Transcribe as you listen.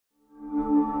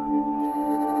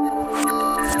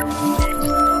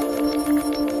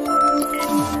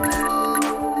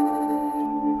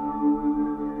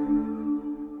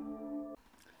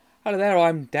Hello there,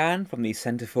 I'm Dan from the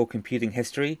Centre for Computing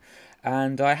History,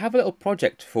 and I have a little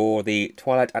project for the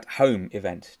Twilight at Home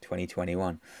event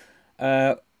 2021.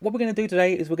 What we're going to do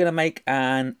today is we're going to make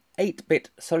an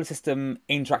 8-bit solar system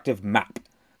interactive map.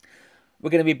 We're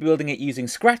going to be building it using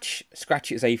Scratch.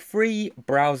 Scratch is a free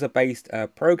browser-based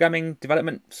programming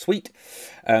development suite.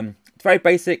 It's very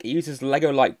basic. It uses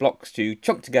Lego-like blocks to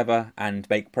chunk together and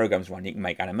make programs run. You can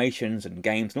make animations and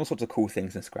games and all sorts of cool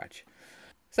things in Scratch.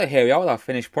 So here we are with our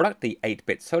finished product, the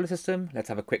 8-bit solar system. Let's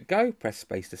have a quick go. Press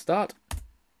space to start.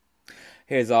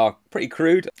 Here's our pretty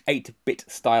crude 8-bit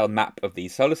style map of the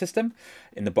solar system.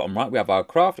 In the bottom right we have our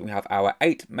craft, and we have our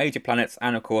 8 major planets,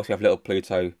 and of course we have little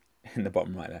Pluto in the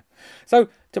bottom right there. So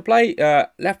to play,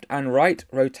 left and right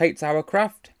rotates our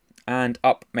craft, and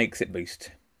up makes it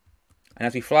boost. And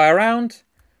as we fly around,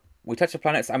 we touch the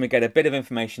planets and we get a bit of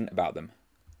information about them.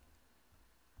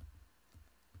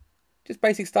 Just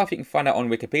basic stuff you can find out on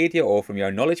Wikipedia or from your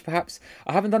own knowledge perhaps.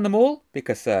 I haven't done them all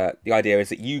because the idea is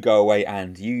that you go away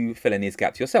and you fill in these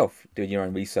gaps yourself, doing your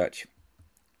own research.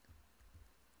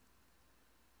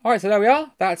 Alright, so there we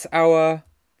are. That's our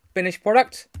finished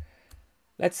product.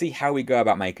 Let's see how we go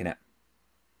about making it.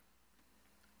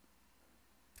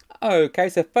 Okay,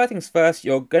 so first things first,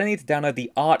 you're going to need to download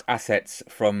the art assets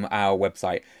from our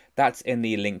website. That's in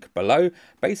the link below.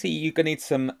 Basically, you're going to need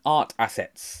some art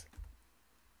assets.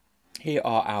 Here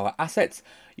are our assets.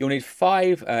 You'll need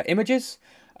 5 images,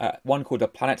 one called a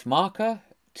planet marker,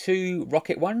 2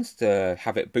 rocket ones to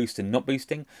have it boost and not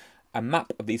boosting, a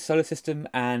map of the solar system,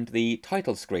 and the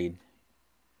title screen.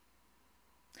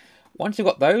 Once you've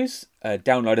got those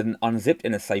downloaded and unzipped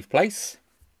in a safe place,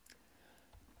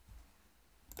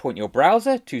 point your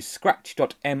browser to scratch.mit.edu.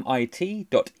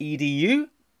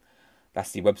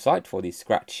 That's the website for the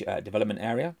Scratch development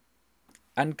area,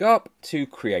 and go up to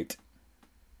Create.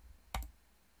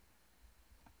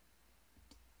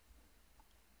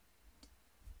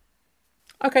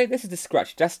 Okay, this is the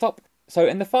Scratch desktop. So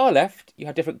in the far left, you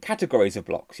have different categories of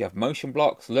blocks. You have motion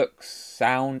blocks, looks,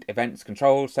 sound, events,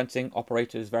 controls, sensing,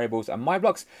 operators, variables, and my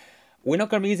blocks. We're not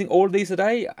going to be using all of these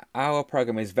today. Our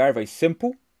program is very, very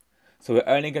simple. So we're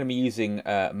only going to be using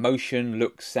motion,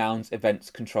 looks, sounds, events,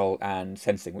 control, and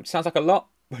sensing, which sounds like a lot,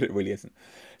 but it really isn't.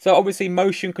 So obviously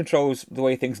motion controls the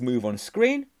way things move on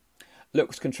screen.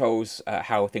 Looks controls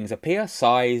how things appear,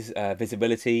 size,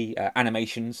 visibility,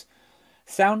 animations.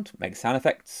 Sound makes sound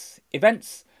effects.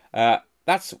 Events,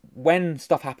 that's when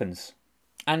stuff happens.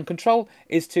 And control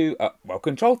is to,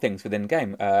 control things within the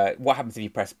game. What happens if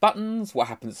you press buttons, what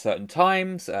happens at certain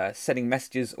times, sending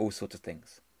messages, all sorts of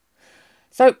things.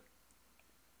 So,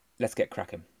 let's get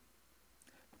cracking.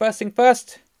 First thing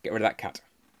first, get rid of that cat.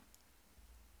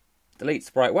 Delete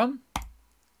sprite 1.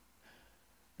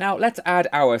 Now, let's add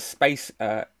our space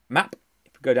map.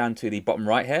 If we go down to the bottom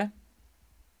right here,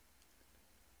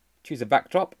 choose a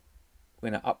backdrop.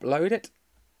 We're going to upload it.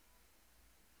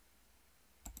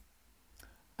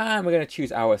 And we're going to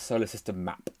choose our solar system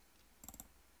map.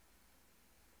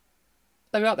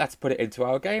 There we are. That's put it into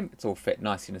our game. It's all fit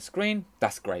nicely on the screen.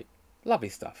 That's great. Lovely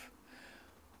stuff.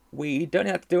 We don't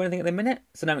have to do anything at the minute.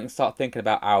 So now we can start thinking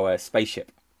about our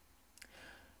spaceship.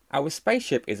 Our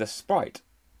spaceship is a sprite.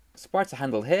 Sprites are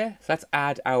handled here. So let's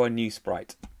add our new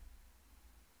sprite.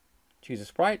 Choose a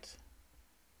sprite.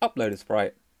 Upload a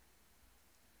sprite.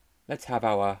 Let's have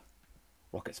our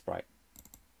rocket sprite.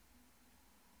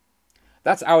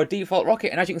 That's our default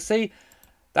rocket, and as you can see,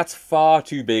 that's far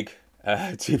too big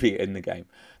to be in the game.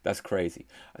 That's crazy.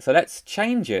 So let's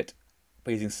change it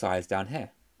by using size down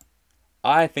here.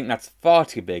 I think that's far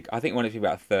too big. I think we want it to be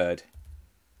about a third.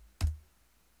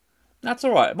 That's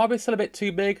all right. It might be still a bit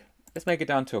too big. Let's make it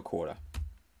down to a quarter.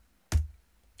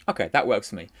 Okay, that works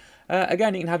for me.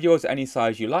 Again, you can have yours at any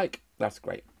size you like. That's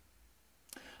great.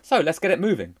 So let's get it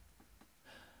moving.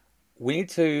 We need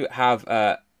to have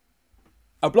a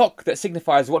block that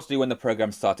signifies what to do when the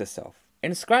program starts itself.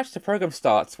 In Scratch, the program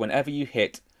starts whenever you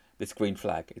hit this green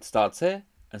flag. It starts here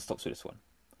and stops with this one.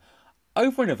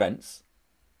 Over in Events,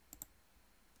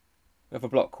 we have a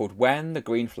block called When the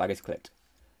Green Flag is Clicked.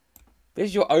 This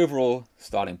is your overall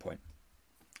starting point.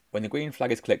 When the green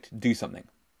flag is clicked, do something.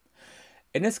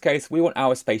 In this case, we want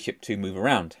our spaceship to move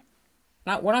around.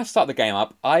 Now, when I start the game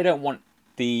up, I don't want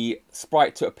the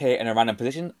sprite to appear in a random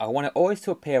position. I want it always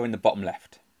to appear in the bottom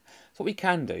left. So what we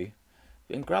can do,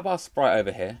 we can grab our sprite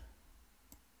over here,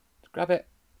 grab it,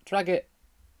 drag it,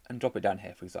 and drop it down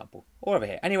here, for example. Or over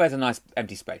here. Anywhere there's a nice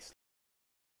empty space.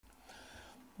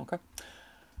 Okay.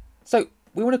 So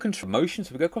we want to control motion,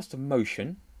 so we go across to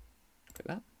motion. Click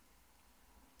that.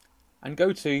 And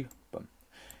go to, boom.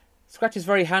 Scratch is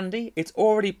very handy. It's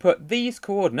already put these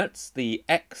coordinates, the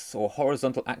X or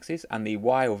horizontal axis and the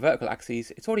Y or vertical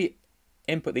axes, it's already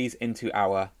input these into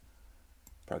our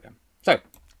program. So,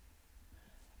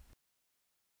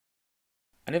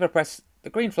 and if I press the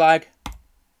green flag,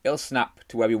 it'll snap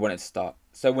to where we want it to start.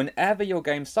 So whenever your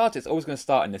game starts, it's always going to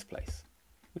start in this place,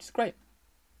 which is great.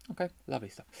 Okay, lovely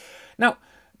stuff. Now,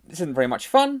 this isn't very much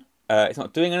fun. It's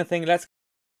not doing anything.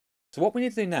 So what we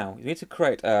need to do now is we need to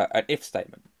create an if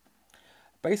statement.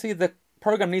 Basically, the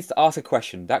program needs to ask a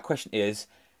question. That question is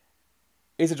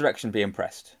the direction being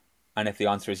pressed? And if the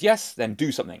answer is yes, then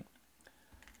do something.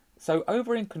 So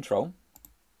over in control,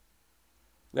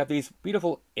 we have these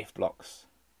beautiful if blocks.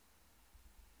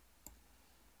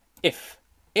 If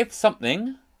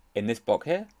something in this block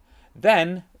here,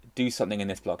 then do something in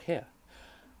this block here.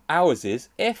 Ours is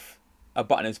if a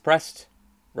button is pressed,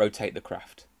 rotate the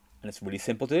craft. And it's really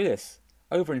simple to do this.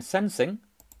 Over in sensing,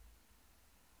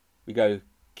 we go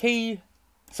key,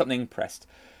 something pressed.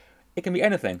 It can be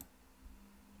anything.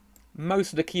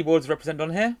 Most of the keyboards represented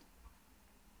on here,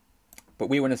 but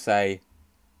we want to say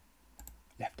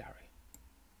left arrow.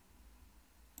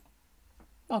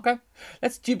 Okay,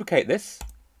 let's duplicate this.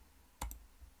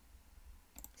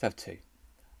 Let's have two.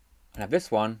 And have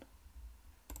this one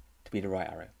to be the right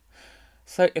arrow.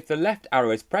 So if the left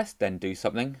arrow is pressed, then do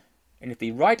something. And if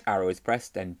the right arrow is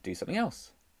pressed, then do something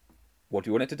else. What do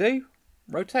you want it to do?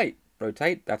 Rotate.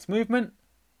 Rotate, that's movement.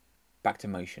 Back to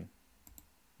motion.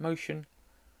 Motion.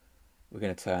 We're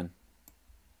going to turn.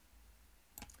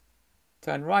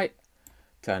 Turn right,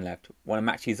 turn left. Want to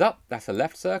match these up? That's a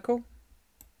left circle.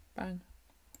 Bang.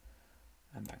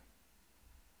 And bang.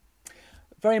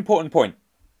 Very important point.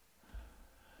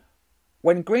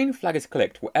 When green flag is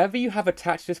clicked, whatever you have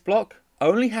attached to this block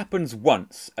only happens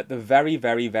once at the very,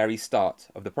 very, very start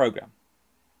of the program.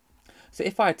 So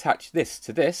if I attach this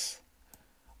to this,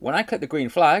 when I click the green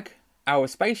flag, our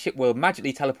spaceship will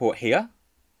magically teleport here.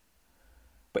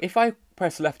 But if I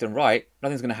press left and right,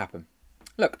 nothing's going to happen.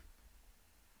 Look,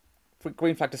 for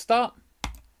green flag to start,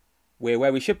 we're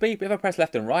where we should be. But if I press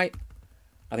left and right,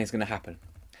 nothing's going to happen.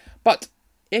 But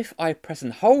if I press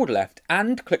and hold left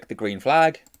and click the green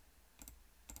flag,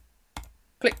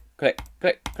 click, click,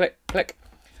 click, click, click.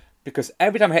 Because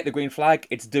every time I hit the green flag,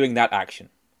 it's doing that action.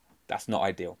 That's not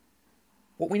ideal.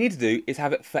 What we need to do is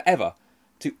have it forever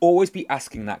to always be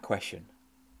asking that question.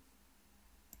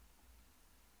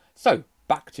 So,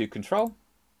 back to control.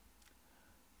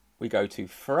 We go to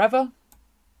forever.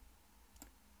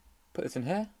 Put this in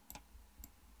here.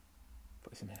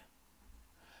 Put this in here.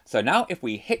 So now if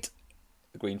we hit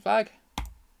the green flag,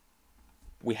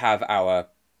 we have our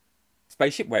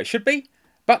spaceship where it should be.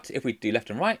 But if we do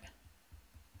left and right,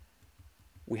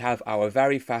 we have our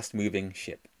very fast moving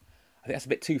ship. I think that's a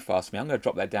bit too fast for me. I'm going to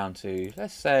drop that down to,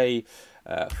 let's say,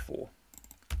 4.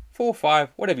 4, 5,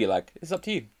 whatever you like. It's up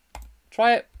to you.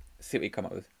 Try it, see what you come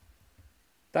up with.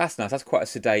 That's nice. That's quite a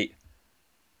sedate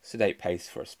pace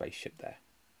for a spaceship there.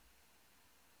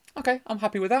 Okay, I'm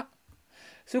happy with that.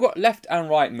 So we've got left and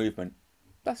right movement.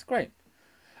 That's great.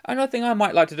 Another thing I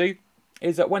might like to do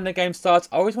is that when the game starts,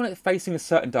 I always want it facing a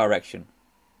certain direction.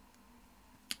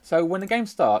 So when the game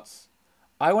starts,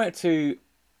 I want it to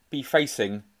be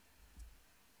facing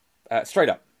straight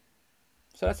up.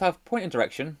 So let's have point and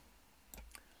direction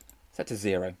set to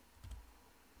 0.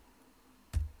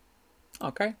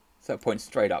 Okay, so it points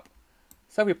straight up.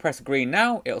 So if we press green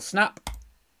now, it'll snap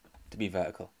to be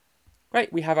vertical.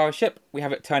 Great, we have our ship. We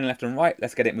have it turning left and right.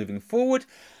 Let's get it moving forward.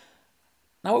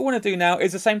 Now what we want to do now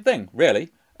is the same thing,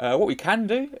 really. What we can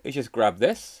do is just grab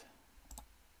this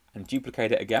and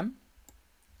duplicate it again.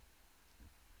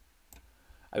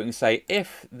 And we can say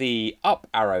if the up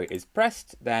arrow is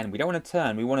pressed, then we don't want to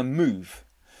turn, we want to move.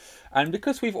 And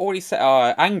because we've already set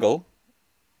our angle,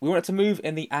 we want it to move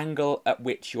in the angle at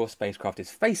which your spacecraft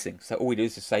is facing. So all we do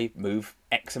is just say move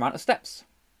X amount of steps.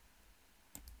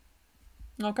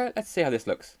 Okay, let's see how this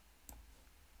looks.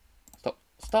 Stop,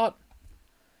 start,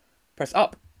 press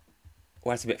up.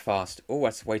 Oh, that's a bit fast. Oh,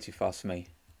 that's way too fast for me.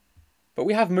 But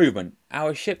we have movement.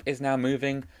 Our ship is now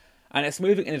moving. And it's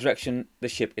moving in the direction the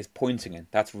ship is pointing in.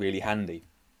 That's really handy.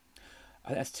 I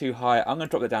think that's too high. I'm going to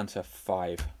drop that down to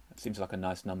 5. That seems like a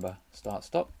nice number. Start,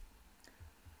 stop.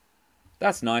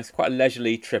 That's nice. Quite a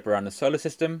leisurely trip around the solar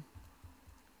system.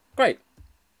 Great.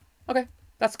 Okay,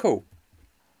 that's cool.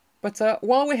 But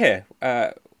while we're here,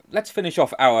 let's finish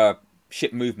off our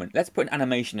ship movement. Let's put an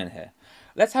animation in here.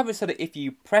 Let's have it so that if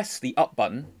you press the up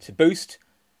button to boost,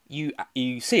 you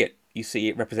see it. You see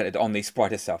it represented on the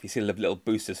sprite itself. You see the little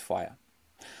boosters fire.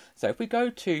 So if we go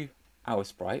to our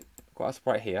sprite, we've got our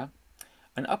sprite here,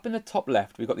 and up in the top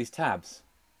left, we've got these tabs.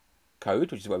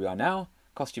 Code, which is where we are now,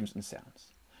 Costumes and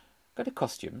sounds. Go to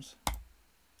costumes.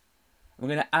 We're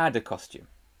going to add a costume.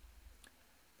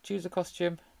 Choose a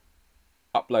costume.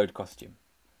 Upload costume.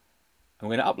 And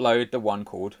we're going to upload the one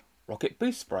called Rocket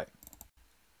Boost Sprite.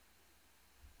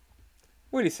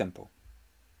 Really simple.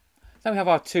 So we have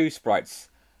our two sprites.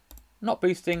 Not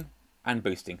boosting and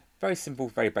boosting. Very simple,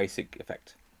 very basic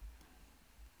effect.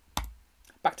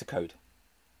 Back to code.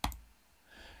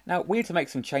 Now we need to make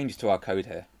some changes to our code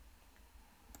here.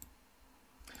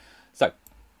 So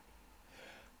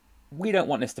we don't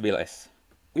want this to be like this.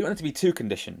 We want it to be two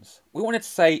conditions. We want it to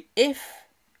say if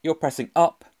you're pressing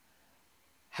up,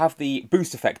 have the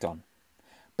boost effect on.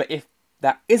 But if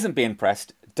that isn't being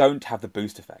pressed, don't have the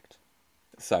boost effect.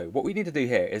 So what we need to do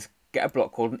here is get a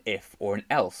block called an if or an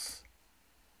else.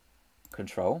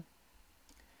 Control,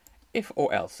 if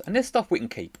or else. And this stuff we can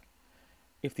keep.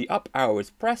 If the up arrow is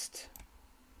pressed,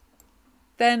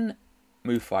 then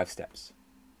move 5 steps.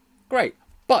 Great,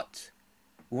 but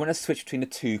we want to switch between the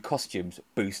two costumes,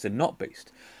 boost and not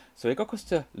boost. So we go across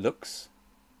to looks.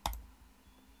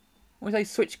 We say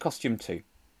switch costume to.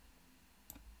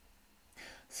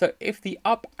 So if the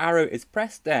up arrow is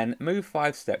pressed, then move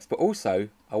 5 steps, but also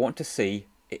I want to see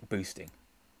it boosting.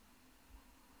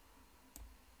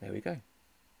 There we go.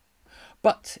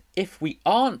 But if we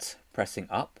aren't pressing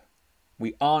up,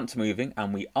 we aren't moving,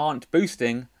 and we aren't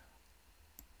boosting,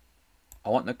 I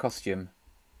want the costume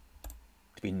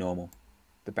to be normal,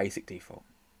 the basic default.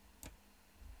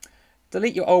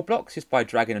 Delete your old blocks just by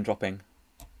dragging and dropping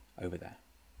over there.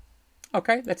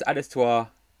 Okay, let's add this to our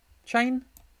chain.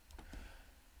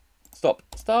 Stop,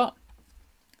 start.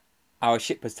 Our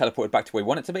ship has teleported back to where we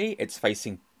want it to be. It's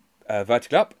facing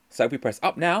vertically up. So if we press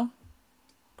up now,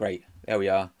 great, there we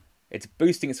are. It's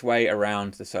boosting its way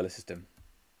around the solar system.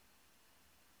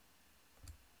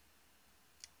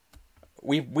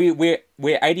 We're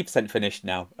 80% finished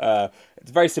now.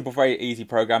 It's a very simple, very easy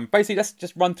program. Basically, let's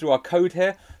just run through our code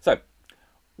here. So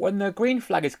when the green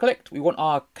flag is clicked, we want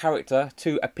our character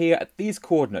to appear at these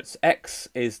coordinates. X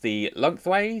is the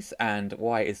lengthways and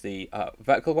Y is the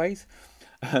vertical ways,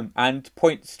 and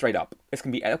point straight up. This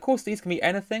can be, of course, these can be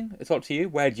anything. It's up to you.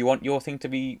 Where do you want your thing to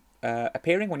be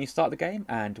appearing when you start the game,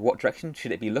 and what direction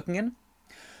should it be looking in?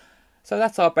 So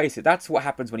that's our basic. That's what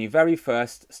happens when you very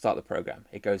first start the program.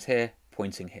 It goes here,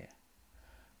 pointing here.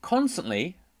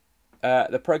 Constantly,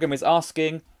 the program is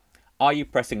asking, are you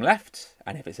pressing left?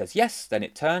 And if it says yes, then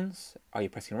it turns. Are you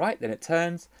pressing right? Then it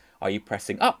turns. Are you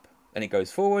pressing up? Then it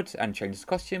goes forward and changes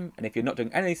costume. And if you're not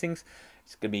doing any of these things,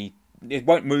 it's going to be, it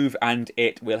won't move and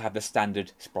it will have the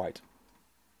standard sprite.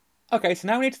 Okay, so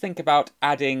now we need to think about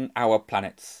adding our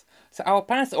planets. So our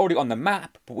planets are already on the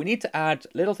map, but we need to add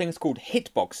little things called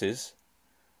hitboxes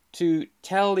to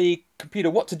tell the computer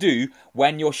what to do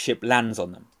when your ship lands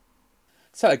on them.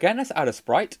 So again, let's add a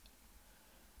sprite.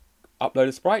 Upload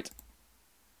a sprite.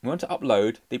 We want to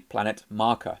upload the planet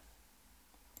marker.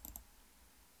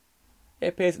 It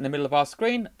appears in the middle of our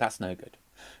screen. That's no good.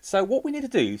 So what we need to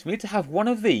do is we need to have one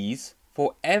of these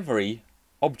for every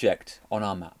object on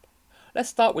our map. Let's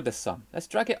start with the sun. Let's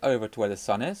drag it over to where the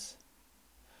sun is.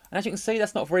 And as you can see,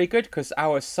 that's not very good because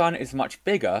our sun is much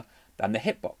bigger than the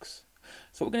hitbox.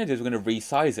 So what we're going to do is we're going to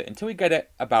resize it until we get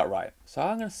it about right. So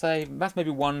I'm going to say that's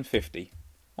maybe 150.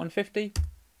 150?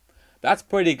 That's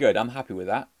pretty good. I'm happy with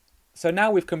that. So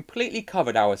now we've completely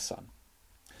covered our sun.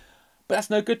 But that's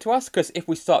no good to us because if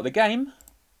we start the game,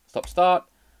 stop start,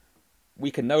 we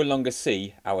can no longer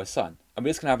see our sun. And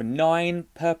we're just going to have 9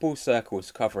 purple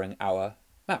circles covering our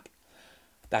map.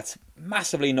 That's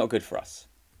massively not good for us.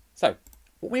 So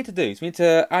what we need to do is we need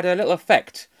to add a little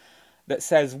effect that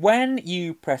says when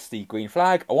you press the green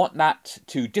flag, I want that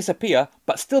to disappear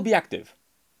but still be active.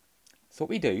 So what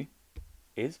we do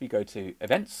is we go to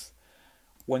events.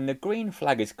 When the green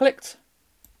flag is clicked,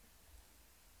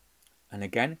 and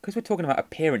again, because we're talking about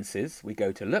appearances, we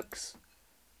go to looks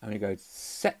and we go to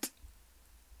set.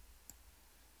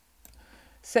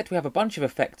 Set, we have a bunch of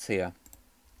effects here.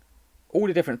 All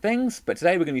the different things, but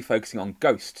today we're going to be focusing on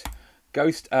ghost.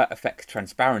 Ghost affects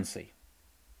transparency.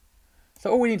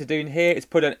 So all we need to do in here is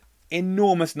put an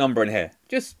enormous number in here.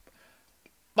 Just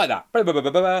like that. Blah, blah, blah,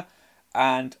 blah, blah,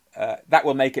 and that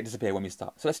will make it disappear when we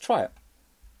start. So let's try it.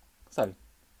 So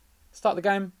start the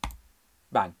game.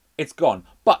 Bang. It's gone.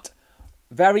 But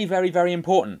very, very, very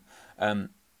important.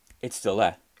 It's still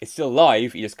there. It's still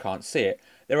live. You just can't see it.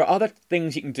 There are other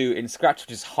things you can do in Scratch,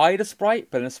 which is hide a sprite,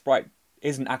 but then the sprite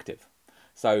isn't active.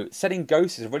 So setting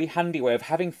ghosts is a really handy way of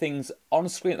having things on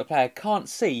screen that the player can't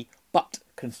see, but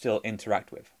can still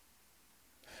interact with.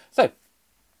 So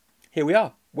here we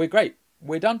are. We're great.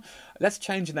 We're done. Let's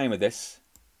change the name of this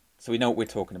so we know what we're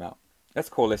talking about. Let's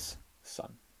call this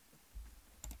Sun.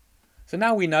 So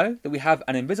now we know that we have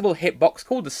an invisible hitbox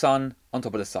called the sun on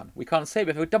top of the sun. We can't see it,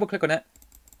 but if we double click on it,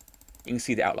 you can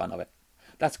see the outline of it.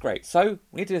 That's great. So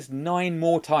we need to do this 9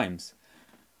 more times.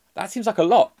 That seems like a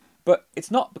lot, but it's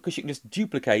not, because you can just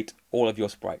duplicate all of your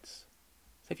sprites.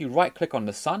 So if you right click on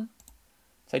the sun,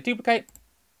 say duplicate,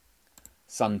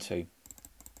 sun 2.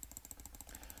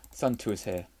 Sun 2 is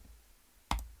here.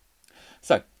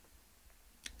 So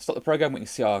stop the program, we can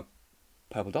see our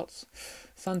purple dots.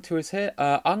 Sun 2 is here.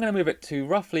 I'm going to move it to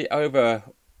roughly over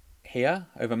here,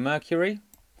 over Mercury,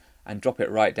 and drop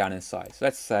it right down in size. So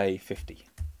let's say 50.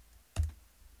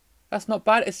 That's not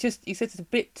bad. It's just, he said it's a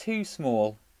bit too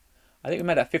small. I think we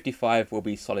made that 55 will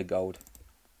be solid gold.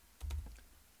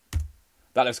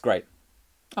 That looks great.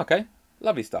 Okay,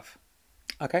 lovely stuff.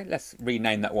 Okay, let's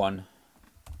rename that one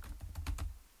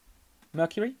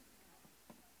Mercury.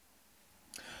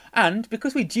 And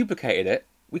because we duplicated it,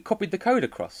 we copied the code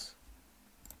across.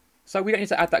 So we don't need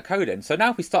to add that code in. So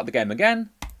now if we start the game again,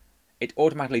 it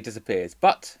automatically disappears,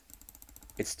 but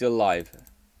it's still live.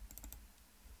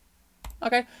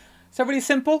 Okay, so really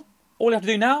simple. All you have to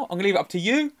do now, I'm going to leave it up to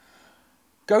you.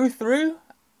 Go through,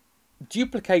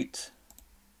 duplicate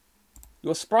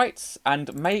your sprites,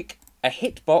 and make a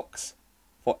hitbox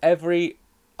for every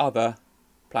other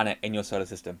planet in your solar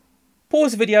system.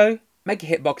 Pause the video, make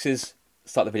your hitboxes,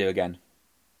 start the video again.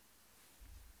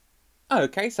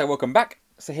 Okay, so welcome back.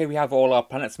 So here we have all our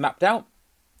planets mapped out.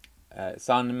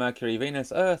 Sun, Mercury,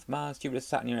 Venus, Earth, Mars, Jupiter,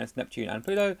 Saturn, Uranus, Neptune and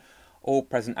Pluto. All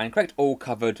present and correct, all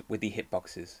covered with the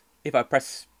hitboxes. If I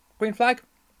press green flag,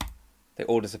 they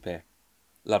all disappear.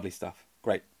 Lovely stuff.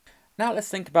 Great. Now let's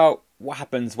think about what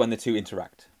happens when the two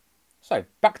interact. So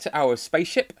back to our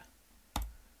spaceship.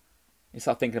 You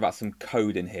start thinking about some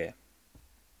code in here.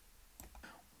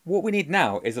 What we need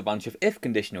now is a bunch of if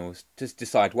conditionals to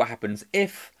decide what happens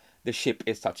if the ship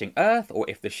is touching Earth, or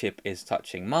if the ship is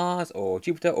touching Mars or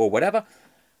Jupiter or whatever.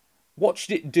 What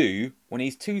should it do when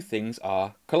these two things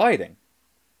are colliding?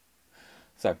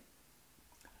 So,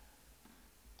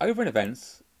 over in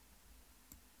events,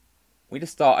 we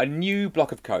just start a new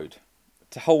block of code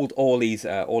to hold all these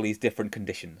different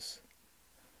conditions.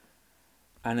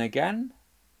 And again,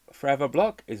 forever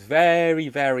block is very,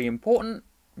 very important,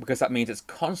 because that means it's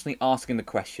constantly asking the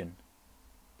question.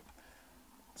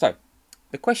 So,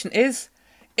 the question is,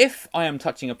 if I am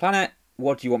touching a planet,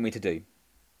 what do you want me to do?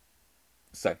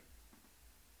 So,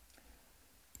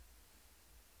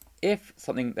 if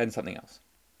something, then something else.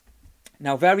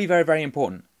 Now, very, very, very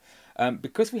important.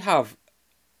 Because we have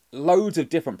loads of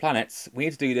different planets, we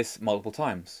need to do this multiple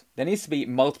times. There needs to be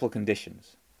multiple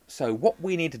conditions. So what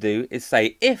we need to do is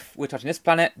say, if we're touching this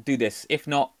planet, do this. If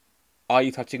not, are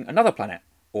you touching another planet?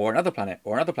 Or another planet?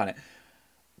 Or another planet?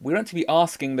 We want to be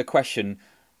asking the question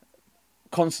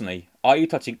constantly, are you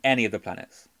touching any of the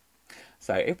planets?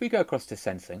 So if we go across to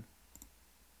sensing,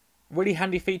 really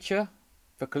handy feature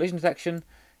for collision detection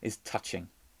is touching.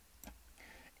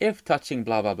 If touching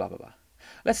blah blah blah blah blah.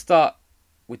 Let's start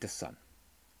with the sun.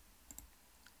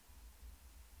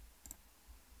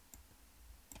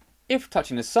 If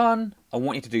touching the sun, I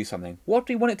want you to do something. What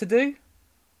do we want it to do?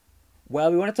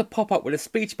 Well, we want it to pop up with a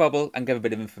speech bubble and give a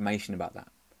bit of information about that.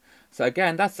 So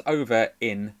again, that's over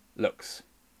in looks.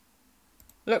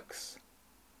 Looks,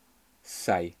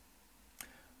 say.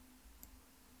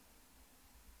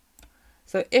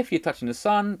 So if you're touching the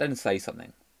sun, then say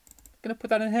something. I'm going to put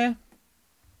that in here.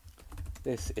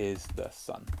 This is the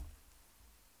sun.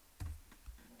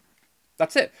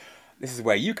 That's it. This is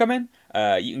where you come in.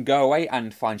 You can go away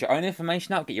and find your own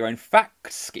information out, get your own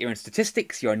facts, get your own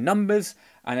statistics, your own numbers,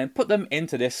 and then put them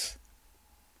into this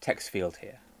text field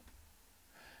here.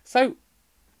 So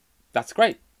that's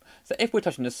great. So if we're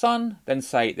touching the sun, then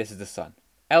say this is the sun.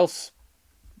 Else,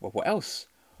 well, what else?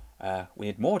 We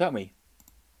need more, don't we?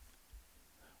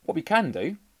 What we can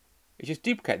do is just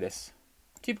duplicate this.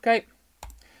 Duplicate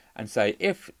and say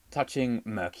if touching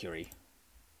Mercury.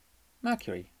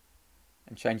 Mercury.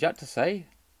 And change that to say,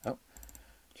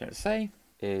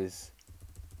 is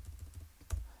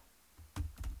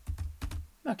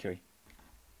Mercury.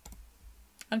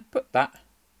 And put that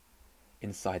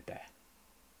inside there.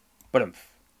 Ba-dumph.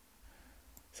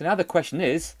 So now the question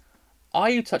is, are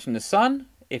you touching the sun?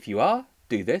 If you are,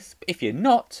 do this. If you're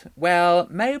not, well,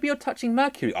 maybe you're touching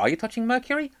Mercury. Are you touching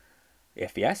Mercury?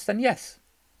 If yes, then yes.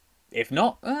 If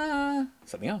not,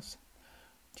 something else.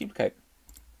 Duplicate.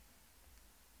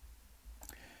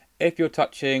 If you're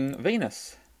touching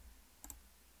Venus.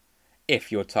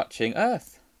 If you're touching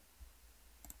Earth.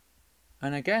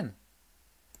 And again,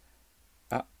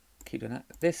 keep doing that.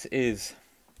 This is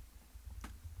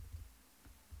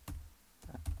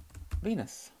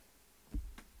Venus.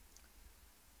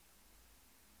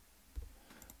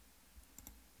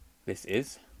 this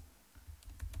is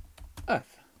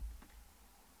Earth.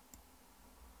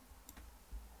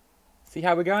 See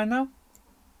how we're going now?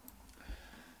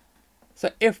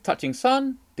 So if touching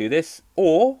Sun, do this,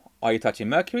 or are you touching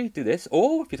Mercury, do this,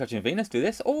 or if you're touching Venus, do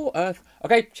this, or Earth.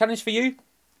 Okay, challenge for you,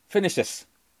 finish this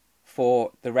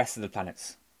for the rest of the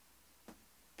planets.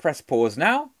 Press pause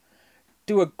now,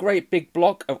 do a great big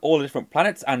block of all the different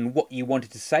planets and what you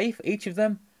wanted to say for each of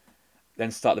them, then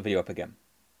start the video up again.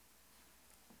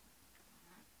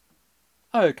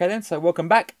 Okay then, so welcome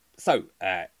back. So,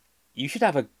 you should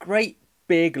have a great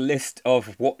big list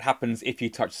of what happens if you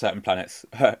touch certain planets.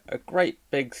 A great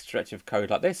big stretch of code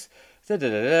like this.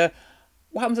 What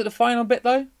happens at the final bit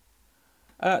though?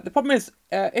 The problem is,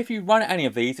 if you run any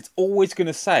of these, it's always going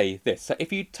to say this. So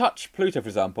if you touch Pluto, for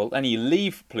example, and you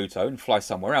leave Pluto and fly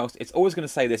somewhere else, it's always going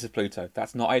to say this is Pluto.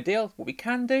 That's not ideal. What we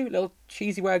can do, a little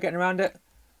cheesy way of getting around it.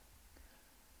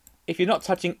 If you're not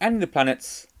touching any of the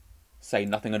planets, say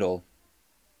nothing at all.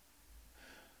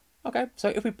 Okay, so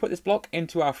if we put this block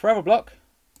into our forever block,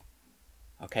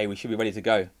 okay, we should be ready to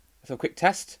go. Let's have a quick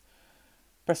test.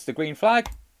 Press the green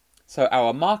flag. So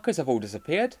our markers have all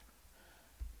disappeared.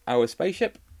 Our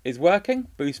spaceship is working.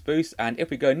 Boost, boost. And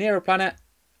if we go near a planet,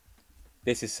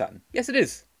 this is Saturn. Yes, it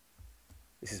is.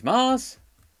 This is Mars.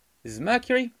 This is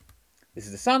Mercury. This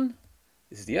is the Sun.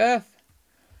 This is the Earth.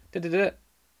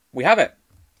 We have it.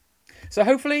 So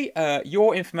hopefully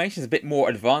your information is a bit more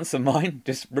advanced than mine.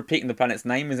 Just repeating the planet's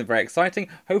name isn't very exciting.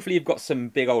 Hopefully you've got some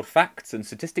big old facts and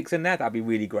statistics in there. That'd be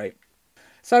really great.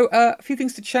 So a few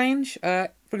things to change. For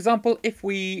example, if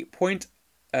we point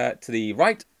to the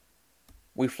right,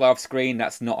 we fly off screen.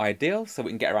 That's not ideal. So we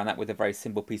can get around that with a very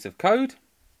simple piece of code.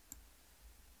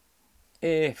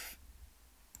 If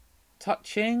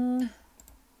touching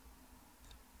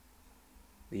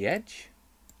the edge,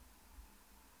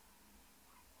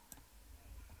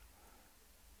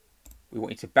 we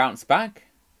want you to bounce back,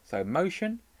 so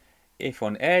motion. If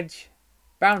on edge,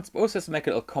 bounce, but also to make a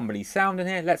little comedy sound in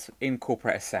here, let's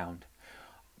incorporate a sound.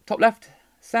 Top left,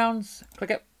 sounds,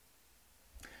 click it.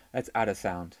 Let's add a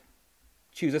sound.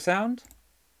 Choose a sound.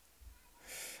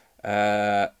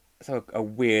 So a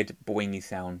weird boingy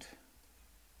sound.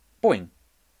 Boing.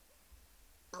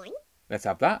 Boing. Let's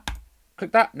have that.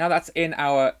 Click that. Now that's in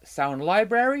our sound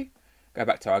library. Go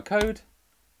back to our code.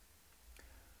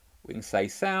 We can say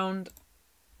sound,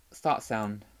 start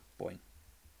sound, boing.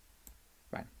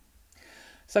 Right.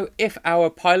 So if our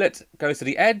pilot goes to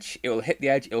the edge, it will hit the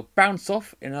edge, it will bounce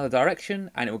off in another direction,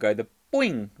 and it will go the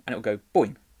boing, and it will go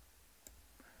boing.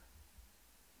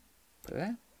 Put it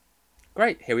there.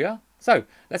 Great, here we are. So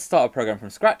let's start a program from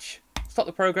scratch. Start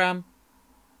the program.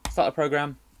 Start the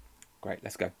program. Great,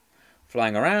 let's go.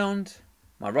 Flying around.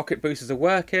 My rocket boosters are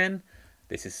working.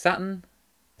 This is Saturn.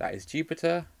 That is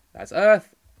Jupiter. That's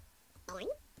Earth.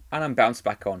 And I'm bounced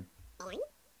back on.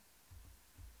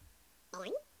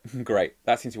 Great,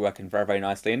 that seems to be working very, very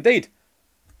nicely indeed.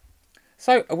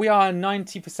 So we are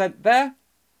 90% there.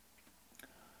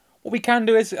 What we can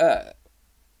do is,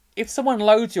 if someone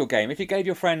loads your game, if you gave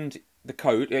your friend the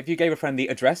code, if you gave a friend the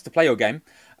address to play your game,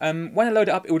 when I load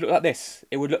it up, it would look like this.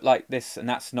 It would look like this, and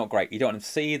that's not great. You don't want to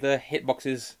see the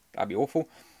hitboxes. That'd be awful.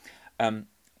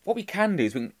 What we can do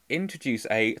is we can introduce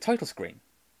a title screen.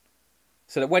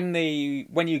 So that when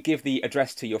you give the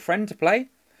address to your friend to play,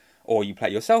 or you play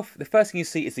it yourself, the first thing you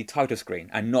see is the title screen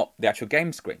and not the actual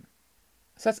game screen.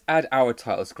 So let's add our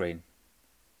title screen.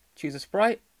 Choose a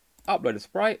sprite, upload a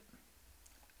sprite,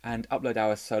 and upload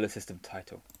our solar system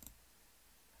title.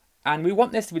 And we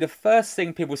want this to be the first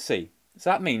thing people see.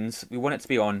 So that means we want it to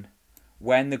be on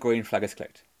when the green flag is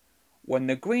clicked. When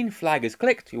the green flag is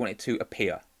clicked, we want it to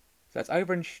appear. So that's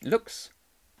over in looks,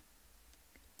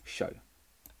 show.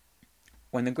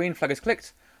 When the green flag is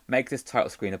clicked, make this title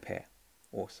screen appear.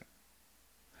 Awesome.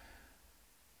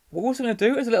 What we're also going to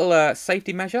do is a little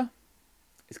safety measure.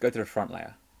 Is go to the front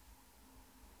layer.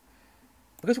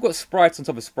 Because we've got sprites on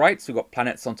top of sprites, we've got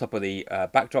planets on top of the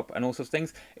backdrop and all sorts of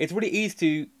things, it's really easy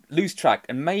to lose track,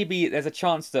 and maybe there's a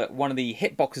chance that one of the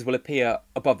hitboxes will appear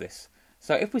above this.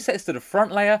 So if we set this to the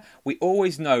front layer, we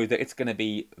always know that it's going to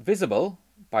be visible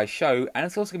by show, and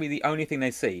it's also going to be the only thing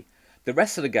they see. The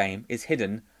rest of the game is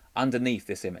hidden underneath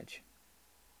this image.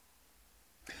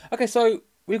 Okay, so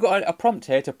we've got a prompt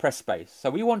here to press space. So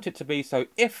we want it to be, so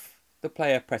if the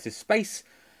player presses space,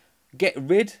 get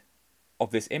rid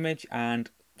of this image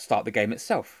and start the game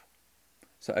itself.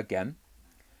 So again,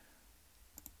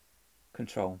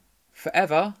 control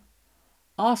forever,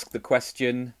 ask the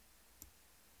question,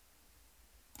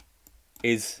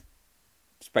 is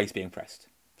space being pressed?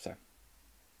 So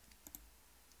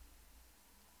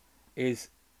is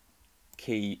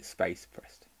key space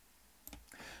pressed?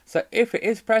 So if it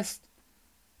is pressed,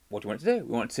 what do we want to do?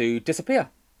 We want it to disappear.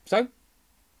 So,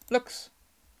 looks,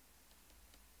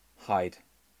 hide.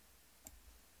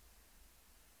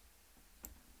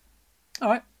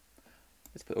 Alright,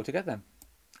 let's put it all together then.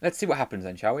 Let's see what happens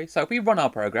then, shall we? So if we run our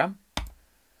program,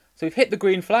 so we've hit the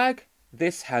green flag,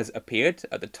 this has appeared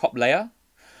at the top layer.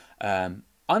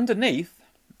 Underneath,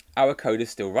 our code is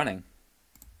still running.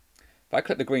 If I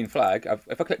click the green flag,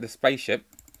 if I click the spaceship,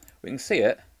 we can see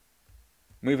it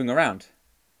moving around.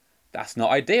 That's not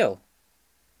ideal,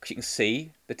 because you can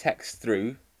see the text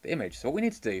through the image. So what we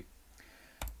need to do,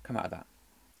 come out of that.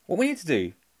 What we need to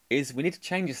do is we need to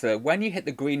change this so that when you hit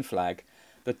the green flag,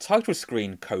 the title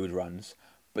screen code runs,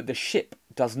 but the ship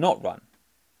does not run.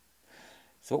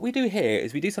 So what we do here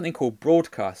is we do something called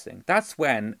broadcasting. That's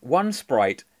when one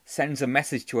sprite sends a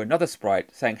message to another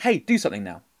sprite saying, hey, do something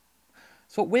now.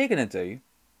 So what we're going to do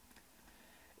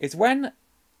is when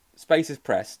space is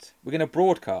pressed, we're going to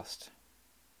broadcast.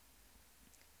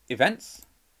 Events,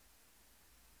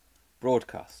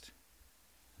 broadcast.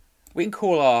 We can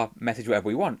call our message whatever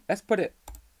we want. Let's put it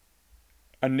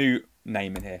a new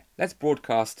name in here. Let's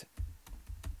broadcast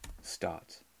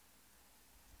start.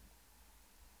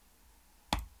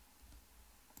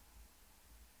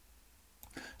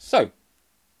 So,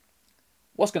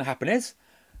 what's going to happen is,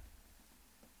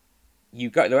 you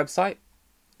go to the website,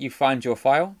 you find your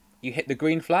file, you hit the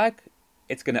green flag,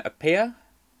 it's going to appear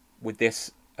with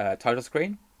this title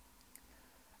screen,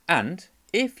 and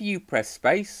if you press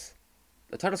space,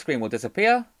 the title screen will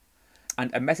disappear, and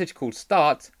a message called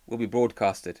start will be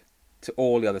broadcasted to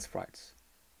all the other sprites.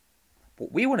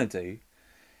 What we want to do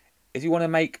is we want to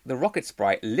make the rocket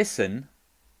sprite listen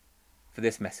for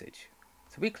this message.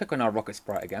 So we click on our rocket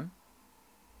sprite again.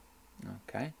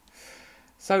 Okay.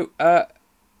 So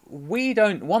we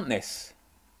don't want this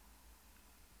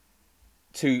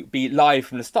to be live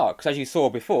from the start, because as you saw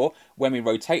before, when we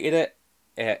rotated it,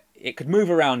 it could move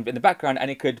around in the background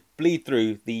and it could bleed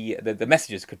through, the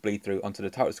messages could bleed through onto the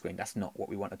title screen. That's not what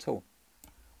we want at all.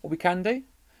 What we can do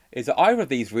is that either of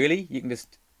these really, you can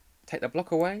just take the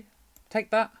block away,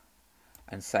 take that,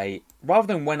 and say, rather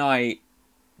than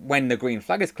when the green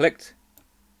flag is clicked,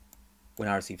 when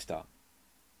I receive start.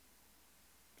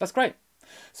 That's great.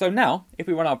 So now, if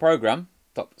we run our program,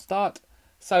 start,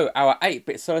 so our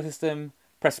 8-bit solar system,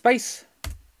 press space,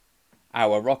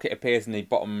 our rocket appears in the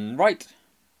bottom right,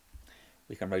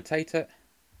 we can rotate it,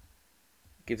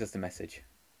 gives us the message.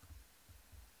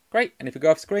 Great, and if we go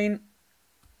off screen,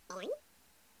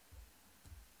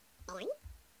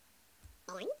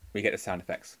 we get the sound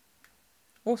effects.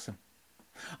 Awesome.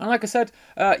 And like I said,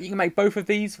 you can make both of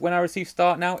these when I receive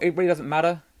start now. It really doesn't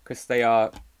matter because they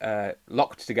are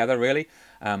locked together, really.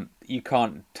 You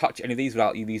can't touch any of these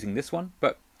without you using this one.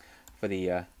 But for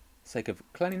the sake of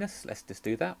cleanliness, let's just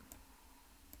do that.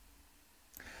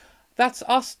 That's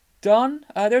us done.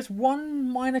 There's one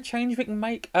minor change we can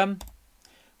make.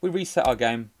 We reset our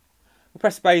game. We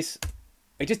press space.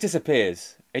 It just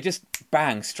disappears. It just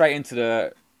bangs straight into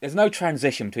the... There's no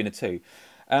transition between the two.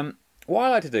 What I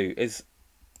like to do is...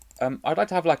 I'd like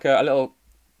to have like a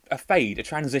fade, a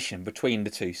transition between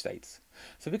the two states.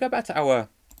 So if we go back to our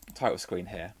title screen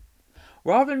here,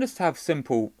 rather than just have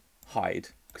simple hide,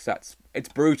 because it's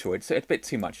brutal, it's a bit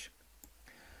too much.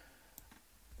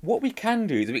 What we can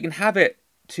do is we can have it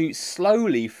to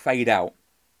slowly fade out.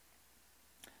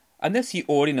 And this you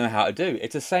already know how to do.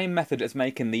 It's the same method as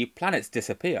making the planets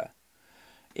disappear.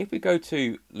 If we go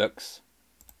to looks,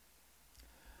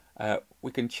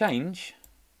 we can change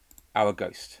our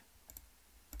ghost.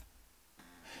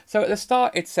 So at the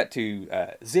start it's set to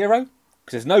 0,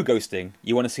 because there's no ghosting.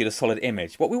 You want to see the solid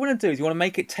image. What we want to do is you want to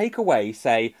make it take away,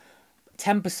 say,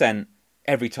 10%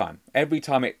 every time. Every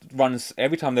time it runs,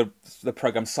 every time the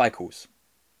program cycles.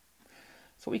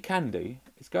 So what we can do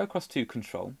is go across to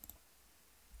control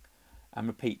and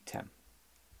repeat 10.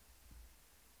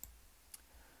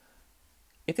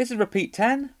 If this is repeat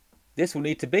 10, this will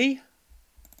need to be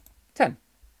 10.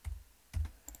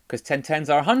 Because 10 tens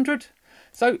are 100.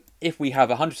 So if we have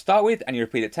 100 to start with and you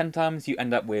repeat it 10 times, you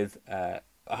end up with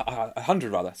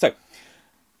 100 rather. So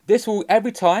this will,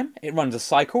 every time it runs a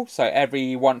cycle, so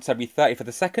once every 30th of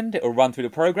the second, it will run through the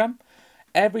program.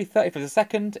 Every 30th of the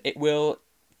second, it will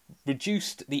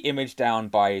reduce the image down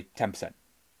by 10%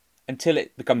 until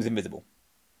it becomes invisible.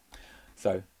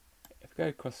 So if we go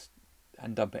across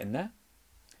and dump it in there,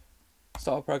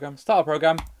 start a program.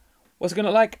 What's it going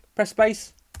to look like? Press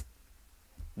space.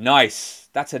 Nice.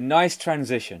 That's a nice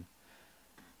transition.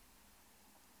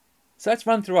 So let's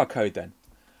run through our code then.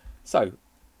 So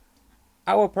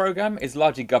our program is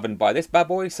largely governed by this bad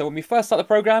boy. So when we first start the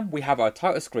program, we have our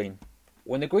title screen.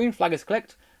 When the green flag is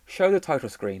clicked, show the title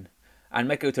screen and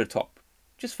make it go to the top,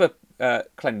 just for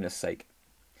cleanliness sake.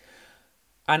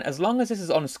 And as long as this is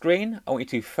on screen, I want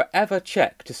you to forever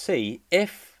check to see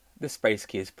if the space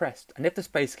key is pressed. And if the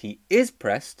space key is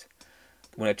pressed,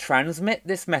 we want to transmit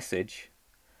this message,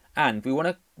 and we want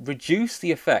to reduce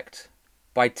the effect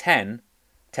by 10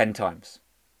 times.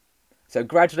 So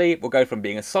gradually we'll go from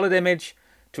being a solid image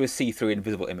to a see-through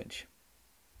invisible image.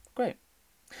 Great.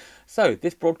 So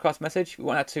this broadcast message, we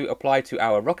want that to apply to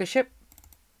our rocket ship.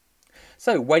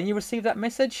 So when you receive that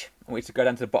message, I want you to go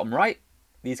down to the bottom right.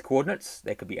 These coordinates,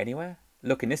 they could be anywhere.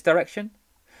 Look in this direction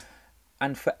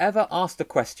and forever ask the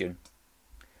question,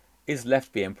 is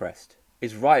left being pressed?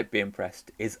 Is right being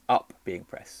pressed? Is up being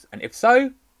pressed? And if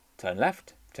so, turn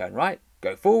left, turn right,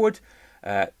 go forward,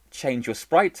 change your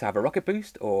sprite to have a rocket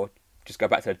boost, or just go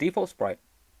back to the default sprite.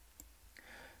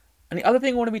 And the other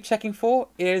thing I want to be checking for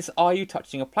is, are you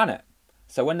touching a planet?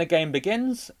 So when the game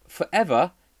begins,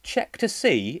 forever check to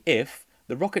see if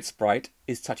the rocket sprite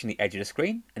is touching the edge of the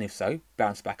screen, and if so,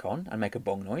 bounce back on and make a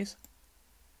bong noise.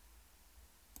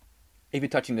 If you're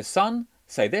touching the sun,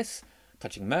 say this.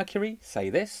 Touching Mercury, say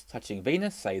this. Touching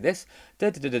Venus, say this.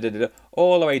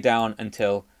 All the way down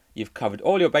until you've covered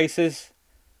all your bases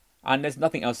and there's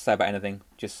nothing else to say about anything.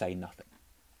 Just say nothing.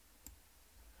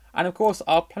 And of course,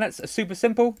 our planets are super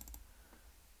simple.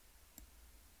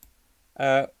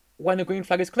 When the green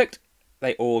flag is clicked,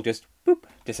 they all just boop,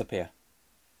 disappear.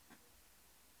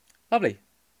 Lovely.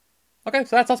 Okay,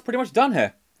 so that's us pretty much done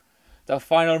here. So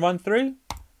final run through,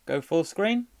 go full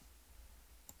screen,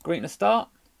 green to start,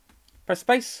 press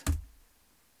space.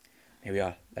 Here we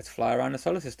are. Let's fly around the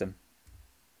solar system.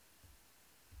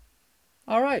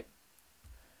 All right.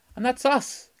 And that's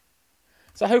us.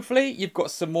 So hopefully you've got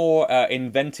some more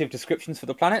inventive descriptions for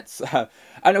the planets.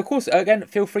 And of course, again,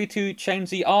 feel free to change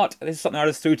the art. This is something I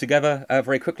just threw together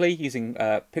very quickly using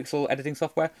pixel editing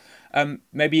software.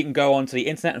 Maybe you can go onto the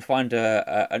internet and find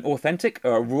an authentic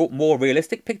or a more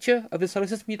realistic picture of the solar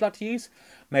system you'd like to use.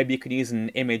 Maybe you could use an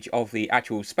image of the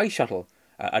actual space shuttle,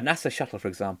 a NASA shuttle, for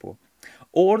example.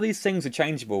 All of these things are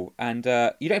changeable, and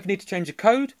you don't even need to change the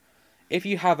code. If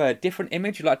you have a different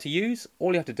image you'd like to use,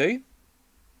 all you have to do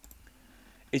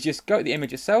is just go to the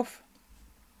image itself,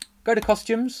 go to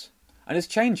costumes, and just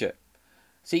change it.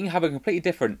 So you can have a completely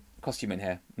different costume in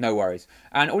here, no worries.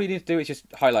 And all you need to do is just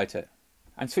highlight it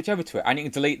and switch over to it, and you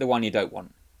can delete the one you don't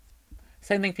want.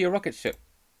 Same thing for your rocket ship.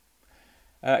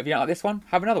 If you don't like this one,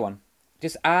 have another one.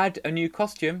 Just add a new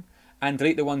costume and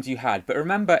delete the ones you had. But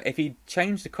remember, if you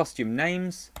change the costume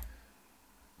names,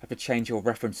 you have to change your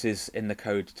references in the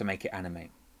code to make it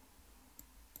animate.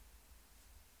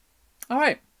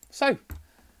 Alright, so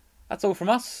that's all from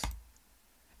us.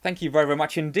 Thank you very, very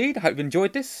much indeed. I hope you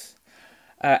enjoyed this.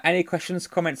 Any questions,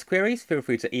 comments, queries, feel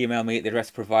free to email me at the address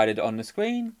provided on the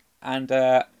screen. And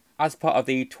as part of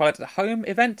the Twilight at Home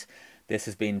event, this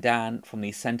has been Dan from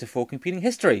the Centre for Computing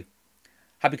History.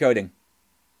 Happy coding.